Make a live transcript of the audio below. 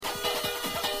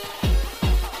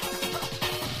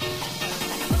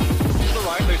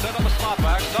set on the slot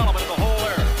back. Solomon in the hole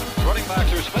there. Running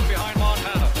backs are split behind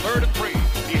Montana. 3rd and 3.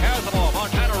 He has the ball.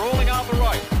 Montana rolling out the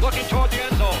right. Looking toward the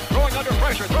end zone. Throwing under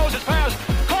pressure. Throws his pass.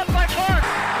 Caught by Clark.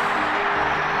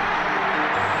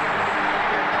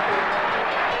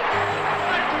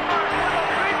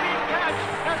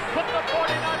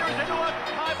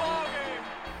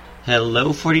 Hello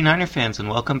 49er fans, and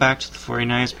welcome back to the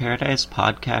 49ers Paradise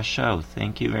podcast show.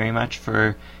 Thank you very much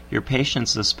for your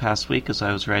patience this past week as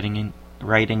I was writing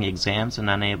exams and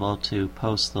unable to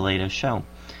post the latest show.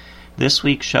 This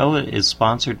week's show is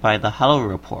sponsored by the Huddle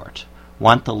Report.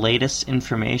 Want the latest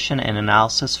information and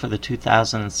analysis for the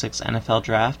 2006 NFL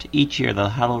Draft? Each year, the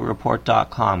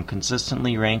HuddleReport.com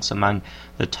consistently ranks among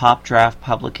the top draft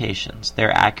publications.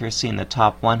 Their accuracy in the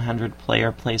top 100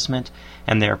 player placement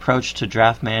and their approach to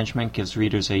draft management gives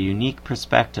readers a unique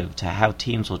perspective to how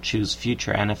teams will choose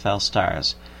future NFL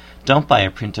stars. Don't buy a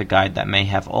printed guide that may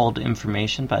have old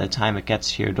information by the time it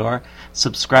gets to your door.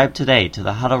 Subscribe today to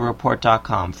the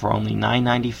HuddleReport.com for only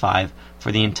 $9.95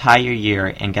 for the entire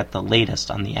year and get the latest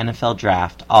on the NFL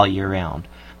Draft all year round.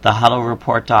 The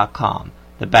HuddleReport.com,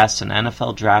 the best in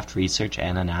NFL Draft research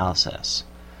and analysis.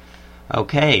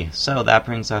 Okay, so that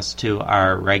brings us to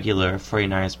our regular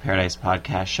 49ers Paradise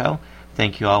podcast show.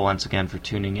 Thank you all once again for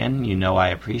tuning in. You know I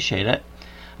appreciate it.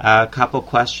 A couple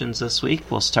questions this week.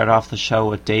 We'll start off the show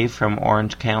with Dave from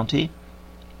Orange County.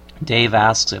 Dave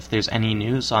asks if there's any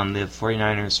news on the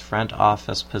 49ers front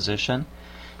office position.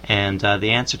 And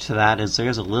the answer to that is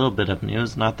there's a little bit of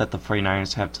news. Not that the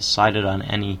 49ers have decided on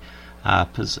any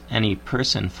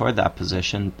person for that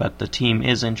position, but the team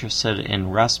is interested in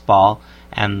Russ Ball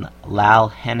and Lal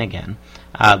Hennigan.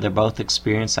 They're both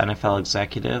experienced NFL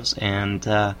executives, and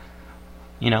they're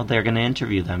going to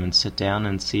interview them and sit down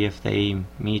and see if they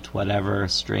meet whatever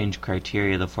strange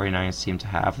criteria the 49ers seem to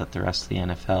have that the rest of the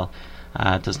NFL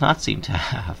does not seem to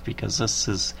have, because this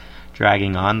is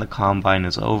dragging on. The combine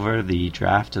is over, the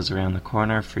draft is around the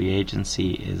corner, free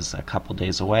agency is a couple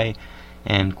days away,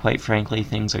 and quite frankly,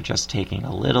 things are just taking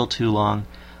a little too long.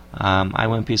 I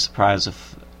wouldn't be surprised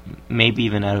if, maybe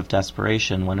even out of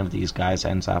desperation, one of these guys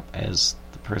ends up as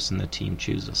the person the team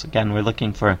chooses. Again, we're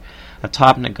looking for a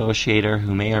top negotiator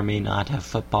who may or may not have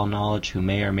football knowledge, who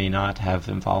may or may not have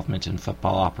involvement in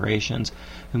football operations,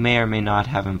 who may or may not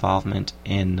have involvement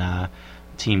in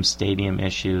team stadium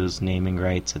issues, naming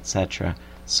rights, etc.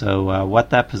 So what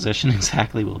that position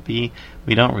exactly will be,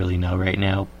 we don't really know right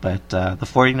now, but the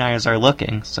 49ers are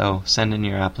looking, so send in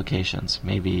your applications.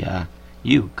 Maybe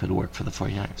you could work for the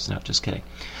 49ers. No, just kidding.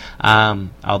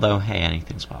 Although, hey,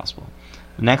 anything's possible.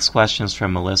 The next question is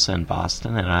from Melissa in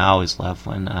Boston, and I always love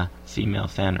when a female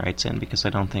fan writes in because I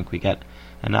don't think we get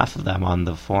enough of them on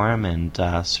the forum and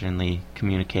certainly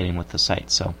communicating with the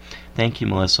site. So thank you,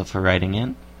 Melissa, for writing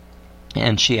in.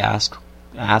 And she asks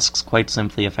quite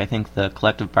simply if I think the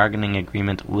collective bargaining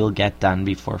agreement will get done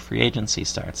before free agency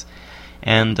starts.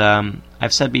 And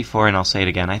I've said before, and I'll say it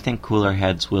again, I think cooler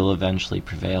heads will eventually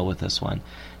prevail with this one.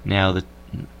 Now,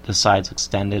 the sides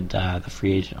extended the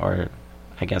free agent, or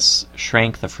I guess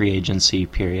shrank the free agency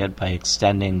period by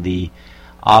extending the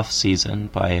off-season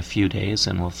by a few days,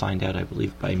 and we'll find out, I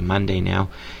believe, by Monday now,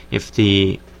 if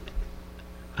the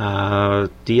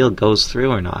deal goes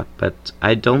through or not. But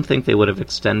I don't think they would have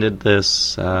extended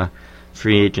this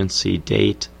free agency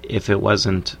date if it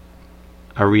wasn't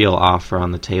a real offer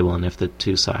on the table and if the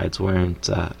two sides weren't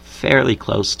fairly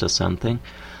close to something.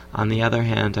 On the other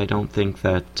hand, I don't think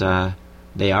that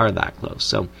they are that close.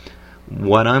 So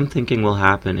what I'm thinking will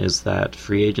happen is that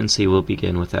free agency will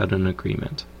begin without an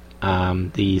agreement.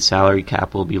 The salary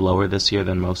cap will be lower this year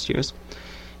than most years.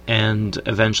 And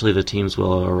eventually the teams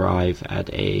will arrive at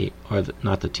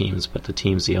not the teams, but the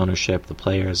teams, the ownership, the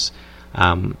players,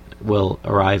 will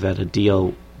arrive at a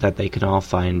deal that they can all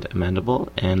find amendable,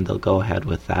 and they'll go ahead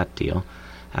with that deal,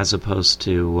 as opposed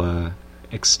to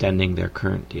extending their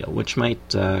current deal, which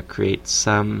might create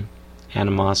some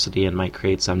animosity and might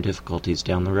create some difficulties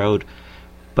down the road.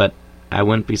 But I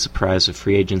wouldn't be surprised if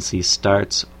free agency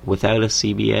starts without a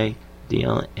CBA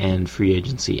deal and free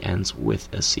agency ends with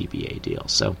a CBA deal.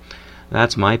 So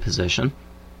that's my position,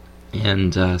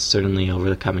 and certainly over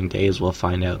the coming days we'll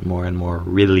find out more and more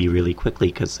really, really quickly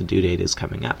because the due date is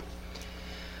coming up.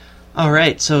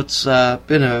 Alright, so it's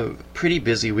been a pretty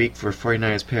busy week for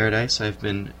 49ers Paradise. I've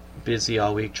been busy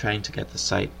all week trying to get the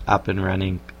site up and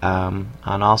running on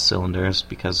all cylinders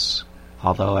because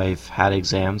although I've had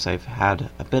exams, I've had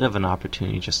a bit of an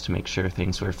opportunity just to make sure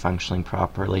things were functioning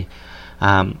properly.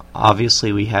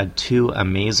 Obviously, we had two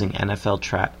amazing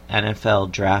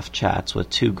NFL draft chats with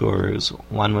two gurus.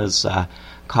 One was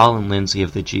Colin Lindsay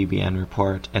of the GBN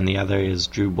Report, and the other is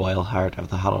Drew Boylehart of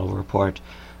the Huddle Report.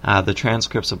 The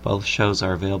transcripts of both shows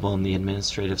are available in the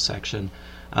administrative section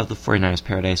of the 49ers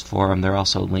Paradise Forum. They're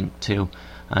also linked to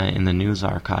in the news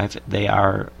archive. They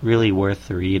are really worth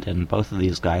the read, and both of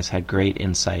these guys had great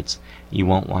insights. You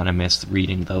won't want to miss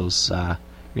reading those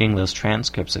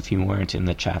transcripts if you weren't in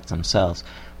the chats themselves.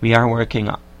 We are working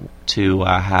to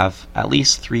have at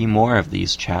least 3 more of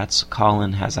these chats.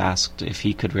 Colin has asked if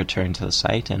he could return to the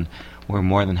site, and we're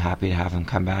more than happy to have him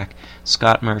come back.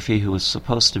 Scott Murphy, who was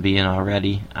supposed to be in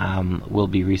already, will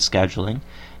be rescheduling,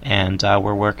 and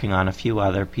we're working on a few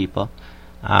other people.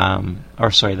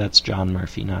 That's John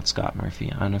Murphy, not Scott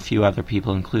Murphy. On a few other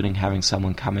people, including having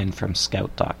someone come in from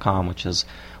Scout.com, which is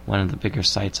one of the bigger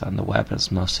sites on the web,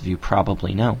 as most of you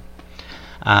probably know.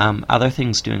 Other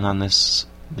things doing on this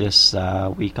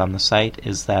week on the site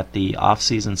is that the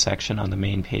off-season section on the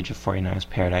main page of 49ers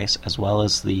Paradise, as well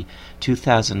as the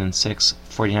 2006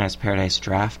 49ers Paradise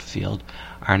draft field,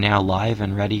 are now live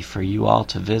and ready for you all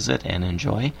to visit and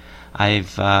enjoy.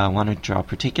 I've wanted to draw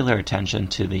particular attention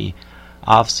to the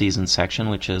off-season section,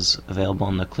 which is available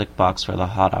in the click box where the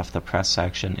hot off the press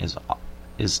section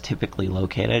is typically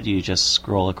located. You just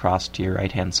scroll across to your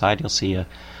right-hand side. You'll see a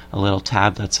little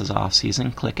tab that says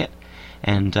off-season. Click it,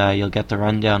 and you'll get the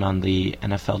rundown on the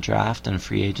NFL draft and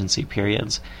free agency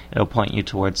periods. It'll point you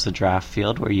towards the draft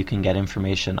field where you can get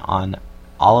information on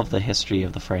all of the history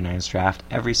of the 49ers draft,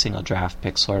 every single draft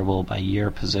pick sortable by year,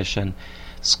 position,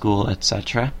 school,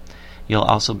 etc. You'll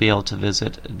also be able to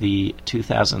visit the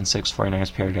 2006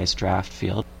 49ers Paradise draft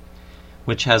field,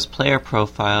 which has player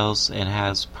profiles, it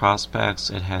has prospects,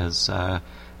 it has a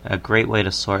great way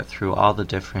to sort through all the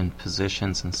different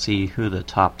positions and see who the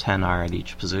top 10 are at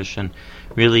each position.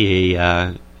 Really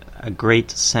a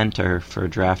great center for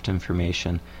draft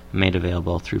information made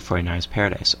available through 49ers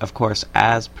Paradise. Of course,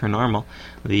 as per normal,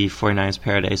 the 49ers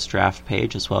Paradise draft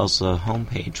page as well as the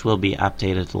homepage will be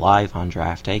updated live on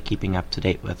draft day, keeping up to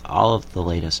date with all of the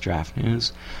latest draft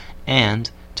news. And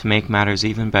to make matters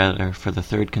even better, for the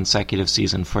 3rd consecutive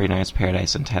season, 49ers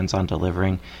Paradise intends on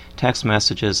delivering text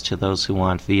messages to those who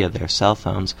want via their cell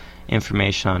phones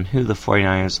information on who the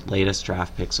 49ers' latest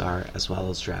draft picks are, as well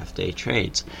as draft day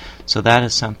trades. So that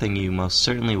is something you most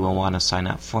certainly will want to sign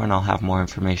up for, and I'll have more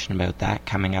information about that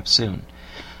coming up soon.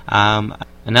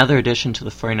 Another addition to the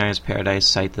 49ers Paradise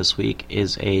site this week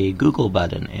is a Google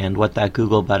button, and what that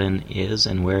Google button is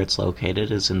and where it's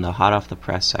located is in the hot off the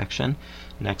press section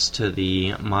next to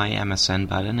the My MSN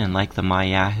button. And like the My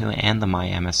Yahoo and the My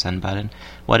MSN button,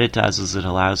 what it does is it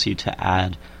allows you to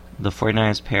add the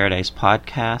 49ers Paradise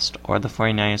podcast or the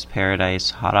 49ers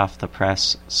Paradise hot off the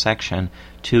press section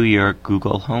to your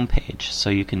Google homepage. So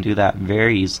you can do that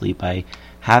very easily by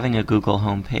having a Google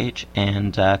homepage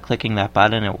and clicking that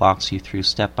button. It walks you through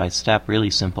step by step,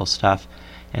 really simple stuff,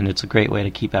 and it's a great way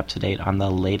to keep up to date on the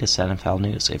latest NFL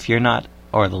news. If you're not,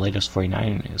 or the latest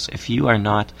 49er news, if you are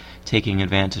not taking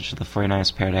advantage of the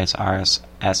 49ers Paradise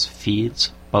RSS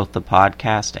feeds, both the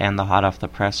podcast and the hot off the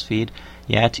press feed,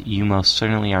 yet you most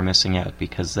certainly are missing out,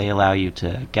 because they allow you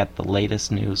to get the latest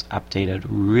news updated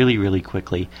really, really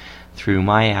quickly through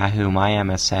My Yahoo, My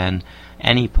MSN,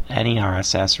 any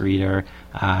RSS reader,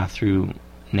 through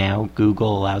now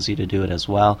Google allows you to do it as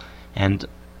well, and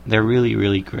they're really,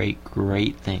 really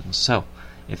great things. So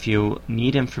if you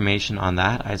need information on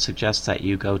that, I'd suggest that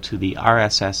you go to the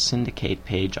RSS Syndicate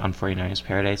page on 49ers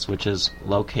Paradise, which is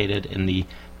located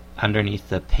underneath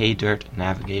the Pay Dirt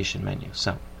navigation menu.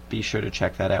 So be sure to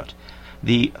check that out.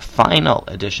 The final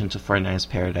addition to 49ers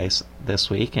Paradise this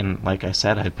week, and like I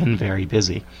said, I've been very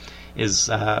busy, is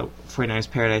 49ers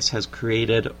Paradise has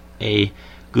created a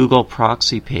Google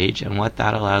proxy page, and what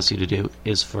that allows you to do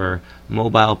is for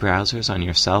mobile browsers on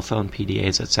your cell phone,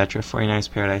 PDAs, etc.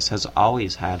 49ers Paradise has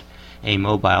always had a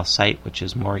mobile site which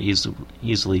is more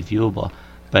easily viewable,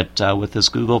 but with this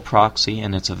Google proxy,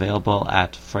 and it's available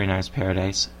at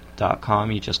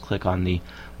 49ersparadise.com, you just click on the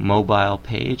mobile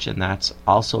page, and that's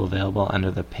also available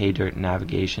under the Pay Dirt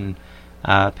navigation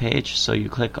page. So you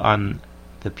click on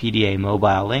the PDA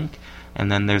mobile link,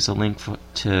 and then there's a link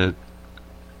to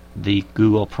the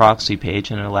Google proxy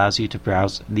page, and it allows you to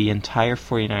browse the entire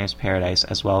 49ers Paradise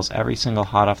as well as every single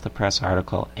hot off the press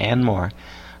article and more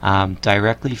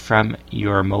directly from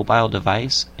your mobile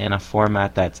device in a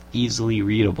format that's easily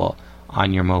readable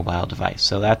on your mobile device.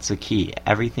 So that's the key.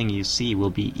 Everything you see will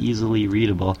be easily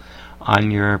readable on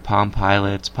your Palm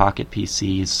Pilots, Pocket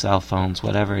PCs, cell phones,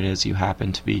 whatever it is you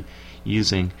happen to be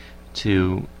using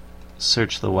to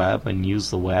search the web and use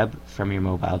the web from your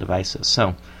mobile devices.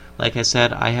 So like I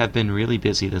said, I have been really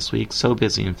busy this week, so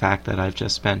busy in fact that I've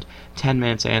just spent 10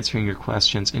 minutes answering your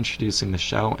questions, introducing the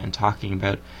show, and talking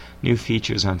about new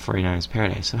features on 49ers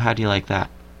Paradise. So how do you like that?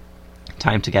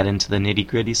 Time to get into the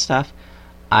nitty-gritty stuff?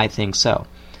 I think so.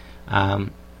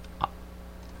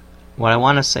 What I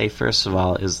want to say, first of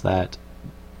all, is that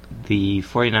the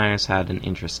 49ers had an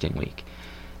interesting week.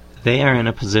 They are in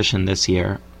a position this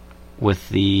year, with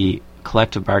the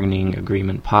collective bargaining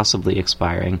agreement possibly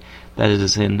expiring, that it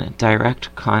is in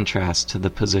direct contrast to the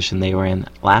position they were in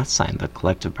last time the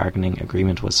collective bargaining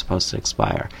agreement was supposed to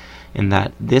expire, in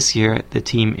that this year the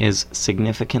team is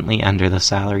significantly under the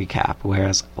salary cap,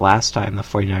 whereas last time the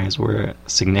 49ers were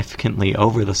significantly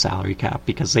over the salary cap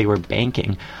because they were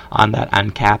banking on that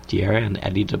uncapped year, and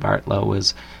Eddie DeBartolo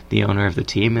was the owner of the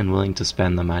team and willing to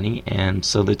spend the money, and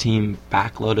so the team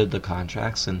backloaded the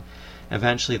contracts, and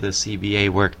eventually the CBA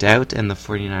worked out, and the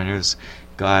 49ers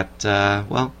got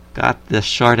the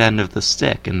short end of the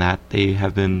stick, in that they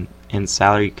have been in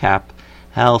salary cap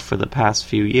hell for the past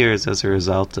few years as a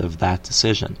result of that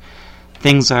decision.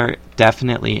 Things are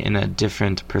definitely in a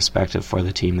different perspective for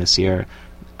the team this year.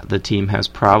 The team has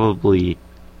probably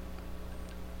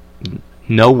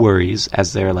no worries,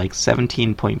 as they're like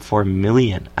 $17.4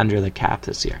 million under the cap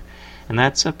this year. And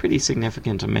that's a pretty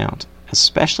significant amount,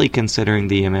 especially considering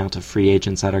the amount of free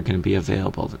agents that are going to be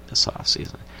available this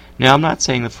offseason. Now, I'm not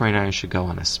saying the 49ers should go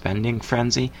on a spending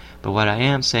frenzy, but what I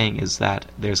am saying is that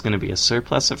there's going to be a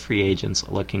surplus of free agents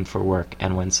looking for work,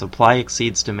 and when supply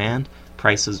exceeds demand,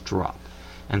 prices drop.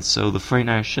 And so the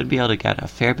 49ers should be able to get a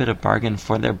fair bit of bargain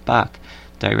for their buck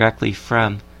directly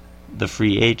from the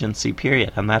free agency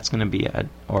period, and that's going to be,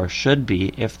 or should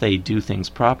be, if they do things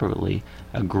properly,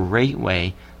 a great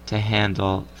way to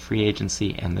handle free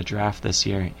agency and the draft this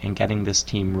year, and getting this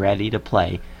team ready to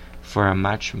play for a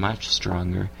much, much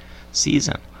stronger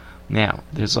season. Now,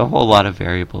 there's a whole lot of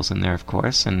variables in there, of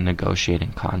course, and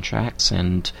negotiating contracts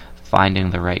and finding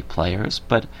the right players,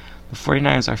 but the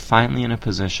 49ers are finally in a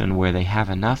position where they have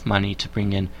enough money to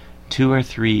bring in 2 or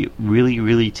 3 really,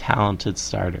 really talented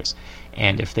starters.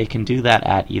 And if they can do that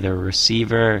at either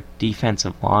receiver,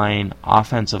 defensive line,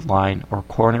 offensive line, or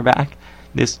cornerback,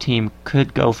 this team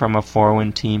could go from a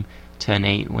 4-win team to an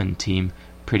 8-win team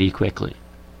pretty quickly.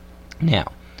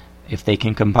 Now, if they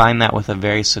can combine that with a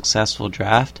very successful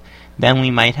draft, then we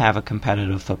might have a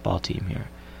competitive football team here.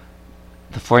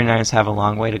 The 49ers have a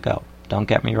long way to go. Don't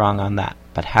get me wrong on that.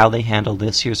 But how they handle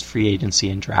this year's free agency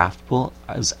and draft pool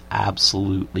is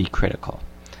absolutely critical.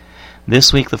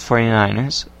 This week, the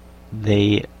 49ers,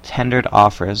 they tendered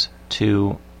offers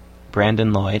to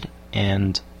Brandon Lloyd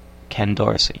and Ken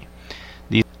Dorsey.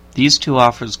 These 2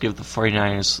 offers give the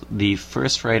 49ers the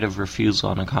first right of refusal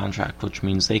on a contract, which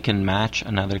means they can match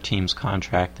another team's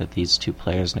contract that these 2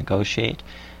 players negotiate,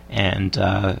 and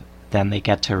then they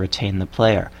get to retain the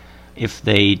player. If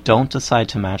they don't decide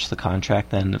to match the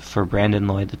contract, then for Brandon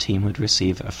Lloyd, the team would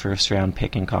receive a first-round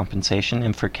pick in compensation,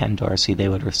 and for Ken Dorsey, they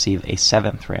would receive a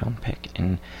 7th-round pick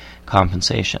in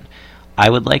compensation. I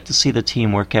would like to see the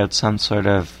team work out some sort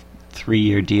of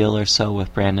 3-year deal or so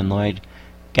with Brandon Lloyd,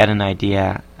 get an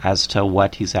idea as to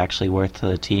what he's actually worth to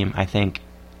the team. I think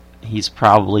he's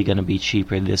probably going to be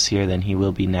cheaper this year than he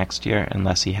will be next year,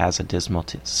 unless he has a dismal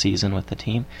season with the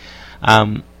team.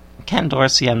 Ken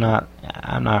Dorsey, I'm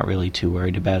not really too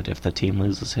worried about. If the team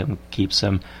loses him, keeps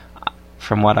him.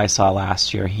 From what I saw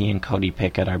last year, he and Cody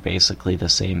Pickett are basically the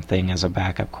same thing as a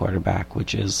backup quarterback,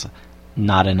 which is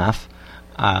not enough.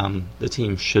 The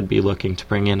team should be looking to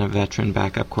bring in a veteran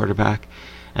backup quarterback,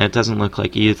 and it doesn't look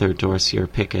like either Dorsey or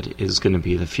Pickett is going to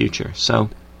be the future. So,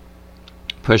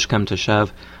 push come to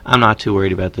shove, I'm not too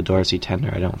worried about the Dorsey tender.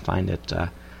 I don't find it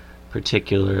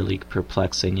particularly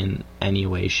perplexing in any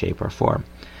way, shape, or form.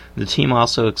 The team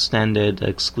also extended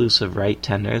exclusive right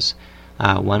tenders.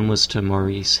 One was to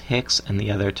Maurice Hicks and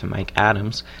the other to Mike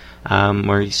Adams.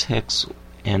 Maurice Hicks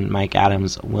and Mike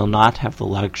Adams will not have the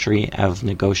luxury of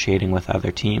negotiating with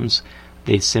other teams.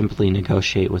 They simply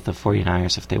negotiate with the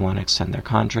 49ers if they want to extend their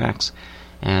contracts.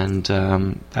 And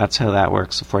that's how that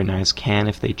works. The 49ers can,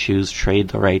 if they choose, trade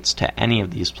the rights to any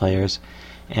of these players.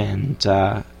 And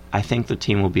I think the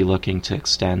team will be looking to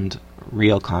extend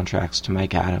real contracts to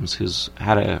Mike Adams, who's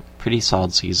had a pretty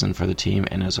solid season for the team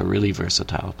and is a really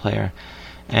versatile player.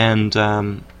 And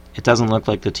it doesn't look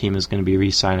like the team is going to be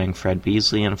re-signing Fred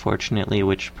Beasley, unfortunately,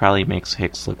 which probably makes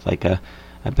Hicks look like a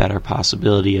better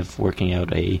possibility of working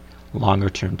out a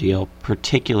longer-term deal,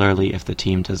 particularly if the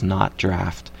team does not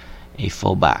draft a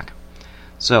fullback.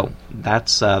 So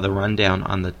that's the rundown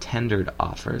on the tendered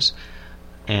offers.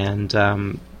 And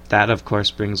that, of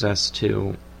course, brings us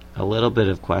to a little bit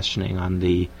of questioning on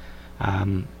the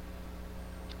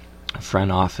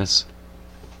front office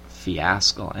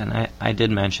fiasco. And I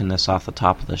did mention this off the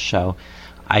top of the show.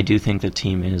 I do think the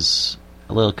team is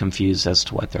a little confused as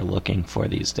to what they're looking for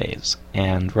these days.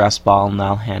 And Russ Ball and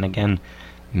Al Hannigan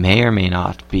may or may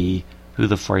not be who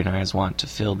the 49ers want to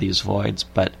fill these voids,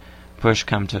 but push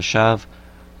come to shove,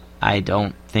 I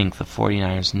don't think the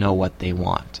 49ers know what they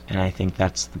want, and I think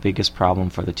that's the biggest problem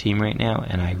for the team right now,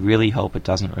 and I really hope it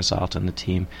doesn't result in the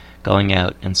team going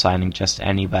out and signing just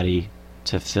anybody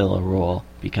to fill a role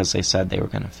because they said they were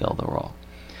going to fill the role.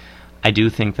 I do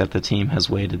think that the team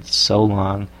has waited so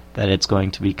long that it's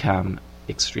going to become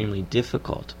extremely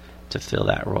difficult to fill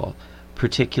that role,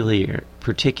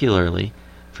 particularly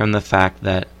from the fact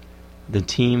that the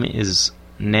team is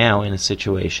now in a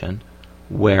situation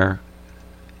where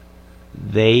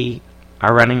they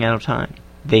are running out of time.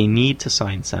 They need to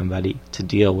sign somebody to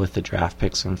deal with the draft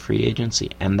picks and free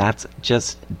agency, and that's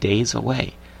just days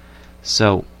away.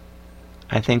 So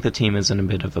I think the team is in a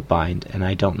bit of a bind, and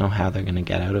I don't know how they're going to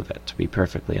get out of it, to be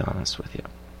perfectly honest with you.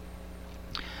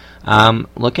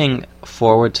 Looking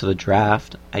forward to the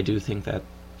draft, I do think that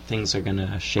things are going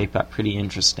to shape up pretty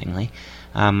interestingly.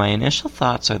 My initial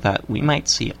thoughts are that we might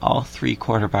see all 3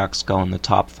 quarterbacks go in the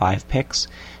top 5 picks,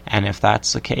 and if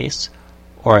that's the case,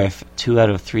 or if 2 out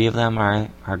of 3 of them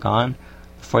are gone,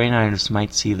 the 49ers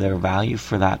might see their value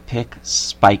for that pick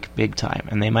spike big time,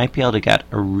 and they might be able to get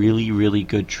a really, really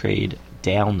good trade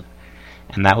down.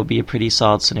 And that would be a pretty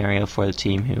solid scenario for the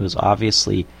team, who is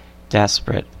obviously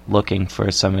desperate, looking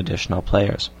for some additional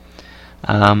players.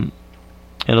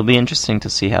 It'll be interesting to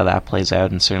see how that plays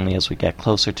out, and certainly as we get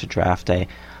closer to draft day,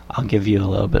 I'll give you a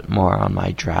little bit more on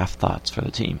my draft thoughts for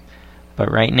the team.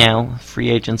 But right now, free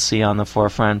agency on the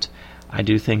forefront. I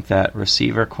do think that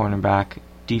receiver, cornerback,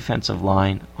 defensive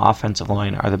line, offensive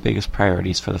line are the biggest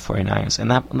priorities for the 49ers, and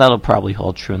that'll probably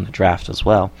hold true in the draft as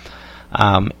well.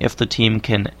 If the team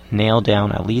can nail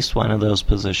down at least one of those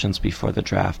positions before the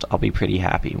draft, I'll be pretty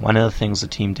happy. One of the things the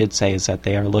team did say is that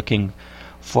they are looking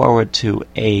forward to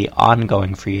a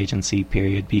ongoing free agency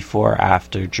period before,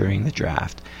 after, during the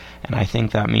draft. And I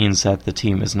think that means that the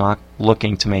team is not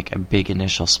looking to make a big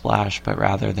initial splash, but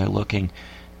rather they're looking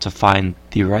to find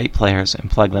the right players and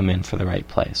plug them in for the right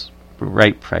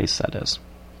price, that is.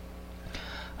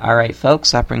 Alright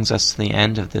folks, that brings us to the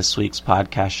end of this week's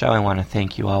podcast show. I want to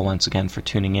thank you all once again for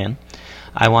tuning in.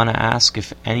 I want to ask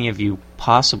if any of you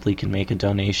possibly can make a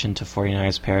donation to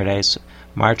 49ers Paradise.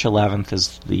 March 11th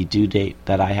is the due date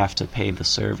that I have to pay the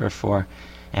server for,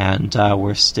 and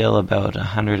we're still about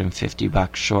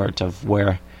 $150 short of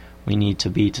where we need to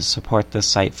be to support this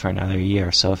site for another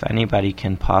year. So if anybody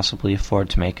can possibly afford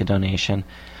to make a donation,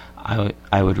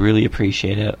 I would really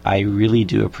appreciate it. I really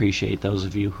do appreciate those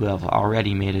of you who have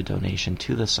already made a donation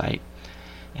to the site.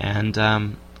 And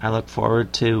I look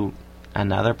forward to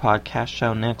another podcast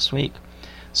show next week.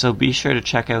 So be sure to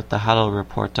check out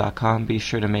thehuddlereport.com. Be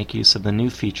sure to make use of the new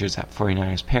features at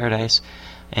 49ers Paradise.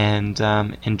 And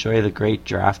enjoy the great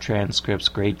draft transcripts,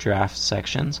 great draft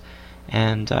sections.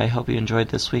 And I hope you enjoyed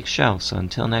this week's show. So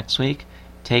until next week,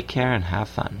 take care and have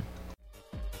fun.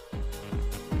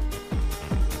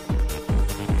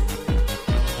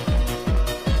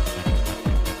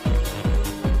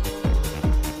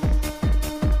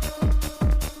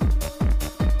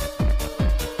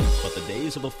 But the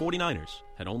days of the 49ers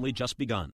had only just begun.